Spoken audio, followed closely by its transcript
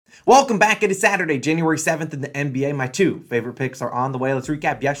Welcome back. It is Saturday, January 7th in the NBA. My two favorite picks are on the way. Let's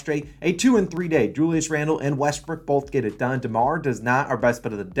recap yesterday. A 2 and 3 day. Julius Randle and Westbrook both get it done. DeMar does not. Our best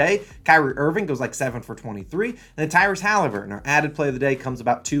bet of the day. Kyrie Irving goes like 7 for 23. And then Tyrese Halliburton, our added play of the day, comes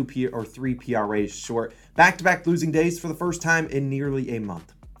about 3 PRAs short. Back-to-back losing days for the first time in nearly a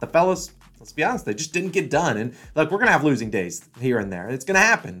month. The fellas, let's be honest, they just didn't get done. And look, we're going to have losing days here and there. It's going to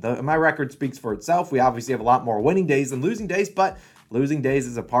happen. My record speaks for itself. We obviously have a lot more winning days than losing days, but losing days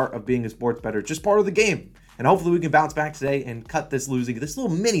is a part of being a sports bettor, just part of the game. And hopefully we can bounce back today and cut this little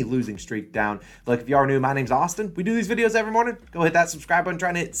mini losing streak down. Look, if you are new, my name's Austin. We do these videos every morning. Go hit that subscribe button.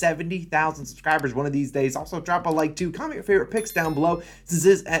 Trying to hit 70,000 subscribers one of these days. Also, drop a like too. Comment your favorite picks down below.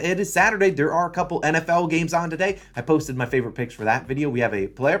 It is Saturday. There are a couple NFL games on today. I posted my favorite picks for that video. We have a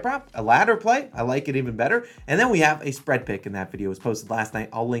player prop, a ladder play. I like it even better. And then we have a spread pick in that video. It was posted last night.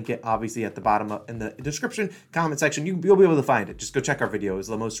 I'll link it obviously at the bottom in the description, comment section. You'll be able to find it. Just go check our video. It's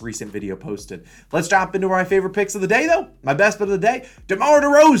the most recent video posted. Let's drop into my favorite picks of the day, though. My best bet of the day, DeMar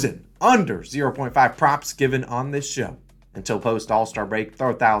DeRozan, under 0.5 props given on this show. Until post All-Star break, throw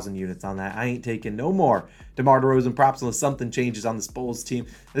 1,000 units on that. I ain't taking no more DeMar DeRozan props unless something changes on this Bulls team.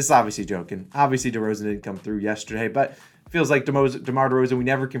 This is obviously joking. Obviously, DeRozan didn't come through yesterday, but feels like DeMar DeRozan, we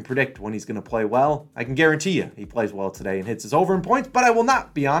never can predict when he's going to play well. I can guarantee you he plays well today and hits his over in points, but I will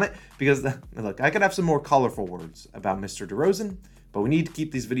not be on it because, look, I could have some more colorful words about Mr. DeRozan, but we need to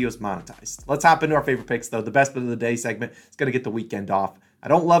keep these videos monetized. Let's hop into our favorite picks, though. The best bet of the day segment is going to get the weekend off. I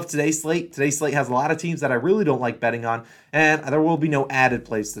don't love today's slate. Today's slate has a lot of teams that I really don't like betting on, and there will be no added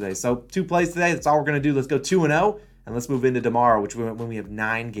plays today. So 2 plays today, that's all we're going to do. Let's go 2-0, and let's move into tomorrow, when we have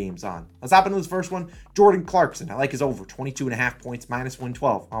 9 games on. Let's hop into this first one. Jordan Clarkson. I like his over 22.5 points, minus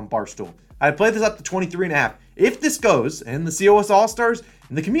 112 on Barstool. I played this up to 23.5. If this goes, and the COS All-Stars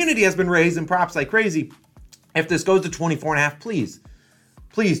and the community has been raising props like crazy, if this goes to 24.5,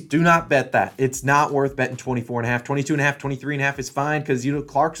 please do not bet that. It's not worth betting 24.5. 22.5, 23.5 is fine because,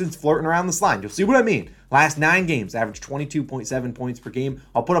 Clarkson's flirting around this line. You'll see what I mean. Last 9 games, averaged 22.7 points per game.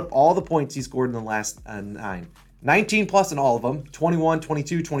 I'll put up all the points he scored in the last 9. 19 plus in all of them, 21,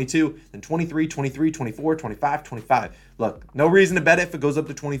 22, 22, then 23, 23, 24, 25, 25. Look, no reason to bet it if it goes up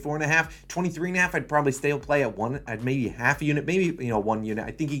to 24.5. 23.5, I'd probably stay play at one, at maybe half a unit, maybe, 1 unit. I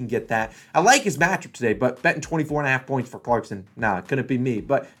think he can get that. I like his matchup today, but betting 24.5 points for Clarkson, nah, it couldn't be me.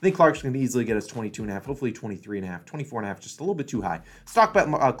 But I think Clarkson can easily get us 22.5, hopefully 23.5. 24.5, just a little bit too high. Let's talk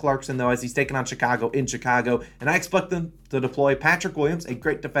about Clarkson, though, as he's taking on Chicago in Chicago, and I expect them to deploy Patrick Williams, a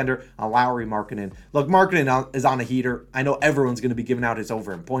great defender, on Lauri Markkanen. Look, Markkanen is on a heater. I know everyone's going to be giving out his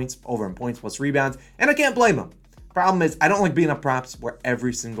over in points plus rebounds, and I can't blame him. Problem is, I don't like being up props where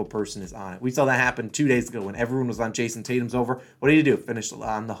every single person is on it. We saw that happen 2 days ago when everyone was on Jason Tatum's over. What do you do? Finish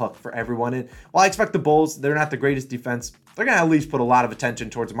on the hook for everyone. And while I expect the Bulls, they're not the greatest defense, they're going to at least put a lot of attention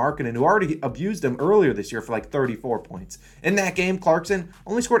towards Markkanen, who already abused him earlier this year for like 34 points. In that game, Clarkson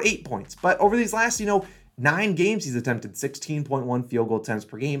only scored 8 points. But over these last, 9 games, he's attempted 16.1 field goal attempts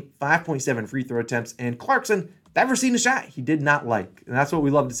per game, 5.7 free throw attempts, and Clarkson never seen a shot he did not like. And that's what we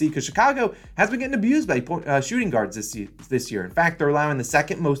love to see because Chicago has been getting abused by shooting guards this year. In fact, they're allowing the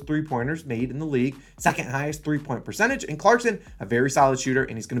second most three-pointers made in the league, second highest three-point percentage, and Clarkson, a very solid shooter,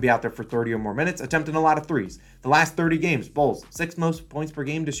 and he's going to be out there for 30 or more minutes, attempting a lot of threes. The last 30 games, Bulls, 6th most points per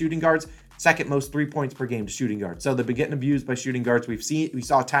game to shooting guards, 2nd most 3 points per game to shooting guards. So they've been getting abused by shooting guards. We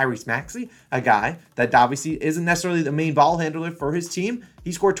saw Tyrese Maxey, a guy that obviously isn't necessarily the main ball handler for his team.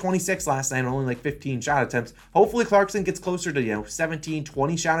 He scored 26 last night and only like 15 shot attempts. Hopefully Clarkson gets closer to 17,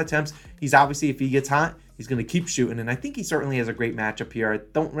 20 shot attempts. He's obviously, if he gets hot, he's going to keep shooting, and I think he certainly has a great matchup here. I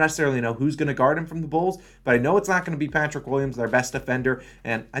don't necessarily know who's going to guard him from the Bulls, but I know it's not going to be Patrick Williams, their best defender,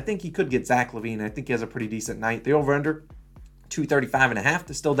 and I think he could get Zach LaVine. I think he has a pretty decent night. The over-under, 235.5.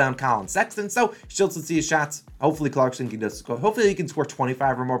 They're still down Colin Sexton, so still to see his shots. Hopefully Clarkson can just score. Hopefully he can score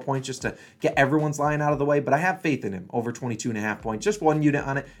 25 or more points just to get everyone's line out of the way, but I have faith in him. Over 22.5 points, just 1 unit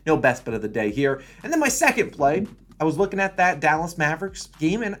on it. No best bet of the day here. And then my second play, I was looking at that Dallas Mavericks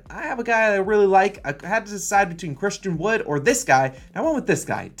game, and I have a guy I really like. I had to decide between Christian Wood or this guy, and I went with this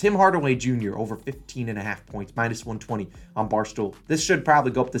guy, Tim Hardaway Jr., over 15.5 points, minus 120 on Barstool. This should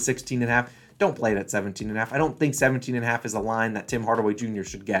probably go up to 16.5. Don't play it at 17.5. I don't think 17.5 is a line that Tim Hardaway Jr.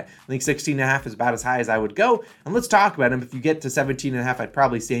 should get. I think 16.5 is about as high as I would go. And let's talk about him. If you get to 17.5, I'd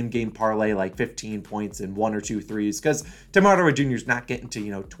probably same game parlay like 15 points and 1 or 2 threes because Tim Hardaway Jr. is not getting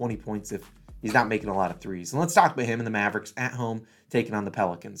to 20 points if he's not making a lot of threes. And let's talk about him and the Mavericks at home taking on the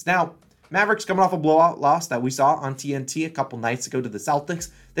Pelicans. Now, Mavericks coming off a blowout loss that we saw on TNT a couple nights ago to the Celtics.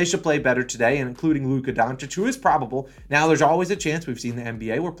 they should play better today, and including Luka Doncic, who is probable. Now, there's always a chance, we've seen the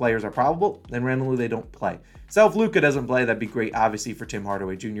NBA where players are probable, then randomly they don't play. So if Luka doesn't play, that'd be great, obviously, for Tim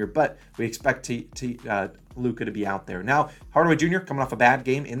Hardaway Jr., but we expect Luka to be out there. Now, Hardaway Jr. coming off a bad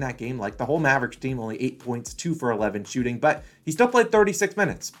game in that game, like the whole Mavericks team, only 8 points, 2 for 11 shooting, but he still played 36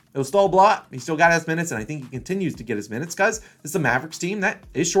 minutes. It was still a blowout. He still got his minutes, and I think he continues to get his minutes because this is a Mavericks team that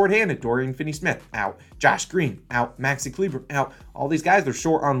is shorthanded. Dorian Finney-Smith out, Josh Green out, Maxi Kleber out. All these guys, they're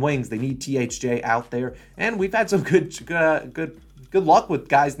short on wings. They need THJ out there, and we've had some good luck with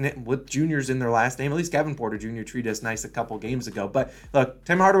guys with juniors in their last name. At least Kevin Porter Jr. treated us nice a couple games ago. But look,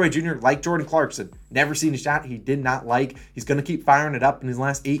 Tim Hardaway Jr., like Jordan Clarkson, never seen a shot he did not like. He's going to keep firing it up in his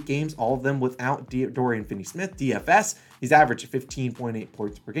last 8 games, all of them without Dorian Finney-Smith, DFS. He's averaged 15.8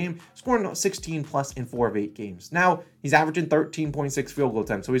 points per game, scoring 16 plus in 4 of 8 games. Now, he's averaging 13.6 field goal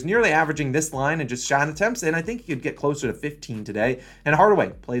attempts, so he's nearly averaging this line in just shot attempts, and I think he could get closer to 15 today. And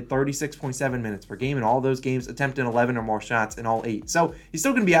Hardaway played 36.7 minutes per game in all those games, attempting 11 or more shots in all 8. So he's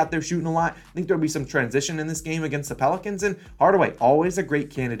still going to be out there shooting a lot. I think there'll be some transition in this game against the Pelicans, and Hardaway, always a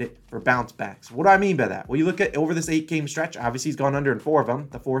great candidate for bounce backs. What do I mean by that? Well, you look at over this 8-game stretch, obviously he's gone under in 4 of them,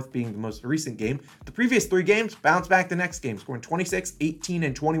 the 4th being the most recent game. The previous 3 games, bounce back the next game, scoring 26, 18,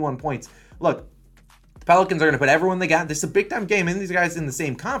 and 21 points. Look, the Pelicans are going to put everyone they got. This is a big-time game, and these guys in the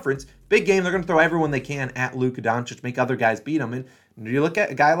same conference. Big game, they're going to throw everyone they can at Luka Doncic, make other guys beat him. And you look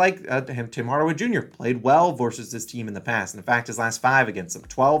at a guy like Tim Hardaway Jr., played well versus this team in the past. And in fact, his last 5 against them,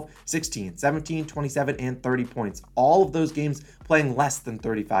 12, 16, 17, 27, and 30 points. All of those games playing less than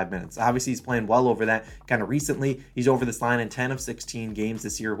 35 minutes. Obviously, he's playing well over that kind of recently. He's over this line in 10 of 16 games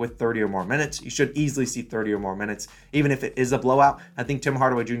this year with 30 or more minutes. You should easily see 30 or more minutes, even if it is a blowout. I think Tim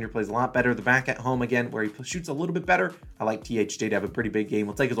Hardaway Jr. plays a lot better. The back at home again, where he shoots a little bit better. I like THJ to have a pretty big game.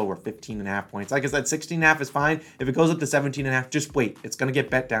 We'll take us over 15.5 points. Like I said, 16.5 is fine. If it goes up to 17.5, just wait. It's going to get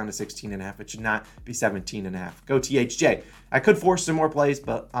bet down to 16.5. It should not be 17.5. Go THJ. I could force some more plays,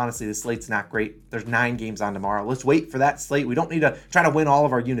 but honestly, the slate's not great. There's 9 games on tomorrow. Let's wait for that slate. We don't need to try to win all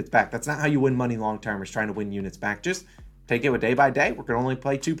of our units back. That's not how you win money long-term, is trying to win units back. Just take it day by day. We're going to only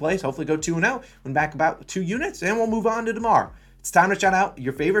play 2 plays, hopefully go 2-0, win back about 2 units, and we'll move on to tomorrow. It's time to shout out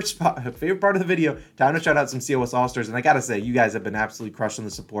your favorite part of the video. Time to shout out some COS All-Stars, and I got to say, you guys have been absolutely crushing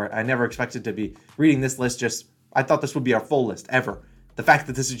the support. I never expected to be reading this list. I thought this would be our full list ever. The fact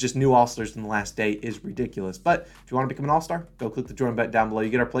that this is just new All-Stars in the last day is ridiculous. But if you want to become an All-Star, go click the join button down below. You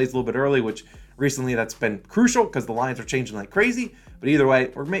get our plays a little bit early, which recently that's been crucial because the lines are changing like crazy. But either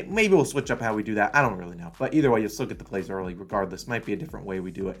way, or maybe we'll switch up how we do that. I don't really know. But either way, you'll still get the plays early regardless. Might be a different way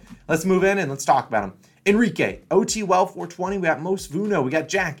we do it. Let's move in and let's talk about them. Enrique, OT Well 420. We got Most Vuno. We got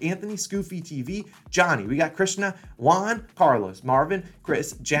Jack, Anthony, Scoofy TV, Johnny. We got Krishna, Juan, Carlos, Marvin,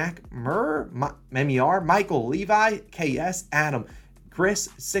 Chris, Jack, MER, Michael, Levi, KS, Adam, Chris,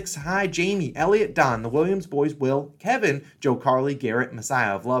 6 High, Jamie, Elliot, Don, the Williams boys, Will, Kevin, Joe Carley, Garrett,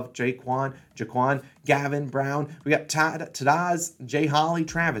 Messiah of Love, Jaquan, Gavin, Brown. We got Tadaz, Jay Holly,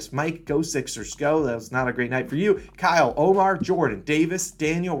 Travis, Mike, Go Sixers, Go. That was not a great night for you. Kyle, Omar, Jordan, Davis,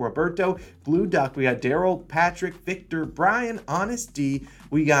 Daniel, Roberto, Blue Duck. We got Daryl, Patrick, Victor, Brian, Honest D.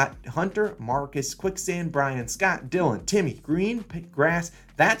 We got Hunter, Marcus, Quicksand, Brian, Scott, Dylan, Timmy, Green, Grass,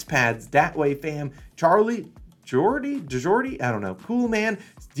 That's Pads, That Way Fam, Charlie, DeJordy, I don't know. Cool Man,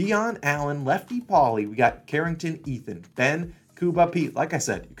 Dion, Allen, Lefty, Pauly. We got Carrington, Ethan, Ben, Kuba, Pete. Like I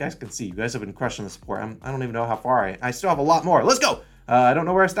said, you guys can see. You guys have been crushing the support. I don't even know how far I still have a lot more. Let's go. I don't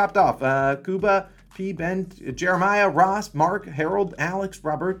know where I stopped off. Kuba, P, Ben, Jeremiah, Ross, Mark, Harold, Alex,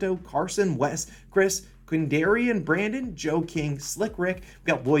 Roberto, Carson, Wes, Chris, Quindarian, Brandon, Joe King, Slick Rick.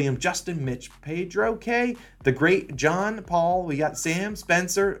 We got William, Justin, Mitch, Pedro K, the great John, Paul. We got Sam,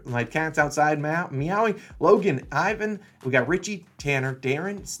 Spencer, my cat's outside meowing, Logan, Ivan. We got Richie, Tanner,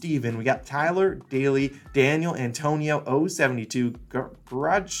 Darren, Steven. We got Tyler, Daly, Daniel, Antonio, 072,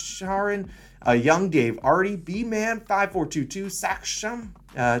 Garage Sharon, Young Dave, Artie, B-Man, 5422,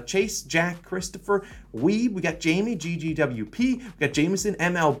 Saksham, Chase, Jack, Christopher, Weeb. We got Jamie, GGWP. We got Jameson,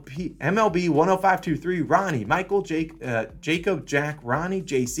 MLB 10523, Ronnie, Michael, Jacob, Jack, Ronnie,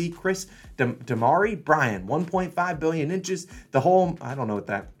 JC, Chris, Damari, Brian, 1.5 billion inches. The whole, I don't know what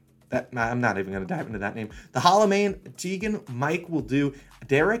that I'm not even going to dive into that name. The Hollowman, Tegan, Mike will do.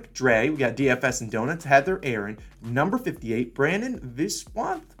 Derek, Dre. We got DFS and Donuts, Heather, Aaron, number 58, Brandon,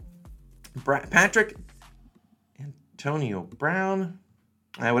 Viswanth, Patrick, Antonio Brown,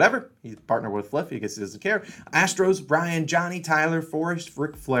 whatever. He's partnered with Fliff. He guess he doesn't care. Astros, Brian, Johnny, Tyler, Forrest,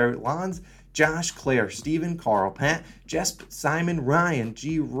 Rick Flair, Lons, Josh, Claire, Steven, Carl, Pat, Jesp, Simon, Ryan,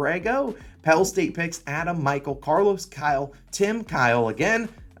 G. Rego, Pell State Picks, Adam, Michael, Carlos, Kyle, Tim, Kyle again,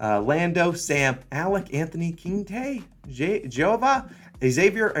 Lando, Sam, Alec, Anthony, King Tay, Jova,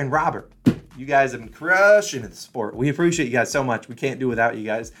 Xavier and Robert. You guys have been crushing the sport. We appreciate you guys so much. We can't do without you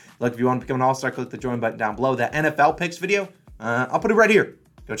guys. Look, if you want to become an all-star, click the join button down below. That NFL picks video, I'll put it right here.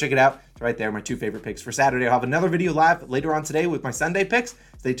 Go check it out. It's right there, my 2 favorite picks for Saturday. I'll have another video live later on today with my Sunday picks.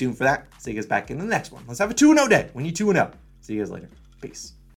 Stay tuned for that. See you guys back in the next one. Let's have a 2-0 day. When you 2-0. See you guys later. Peace.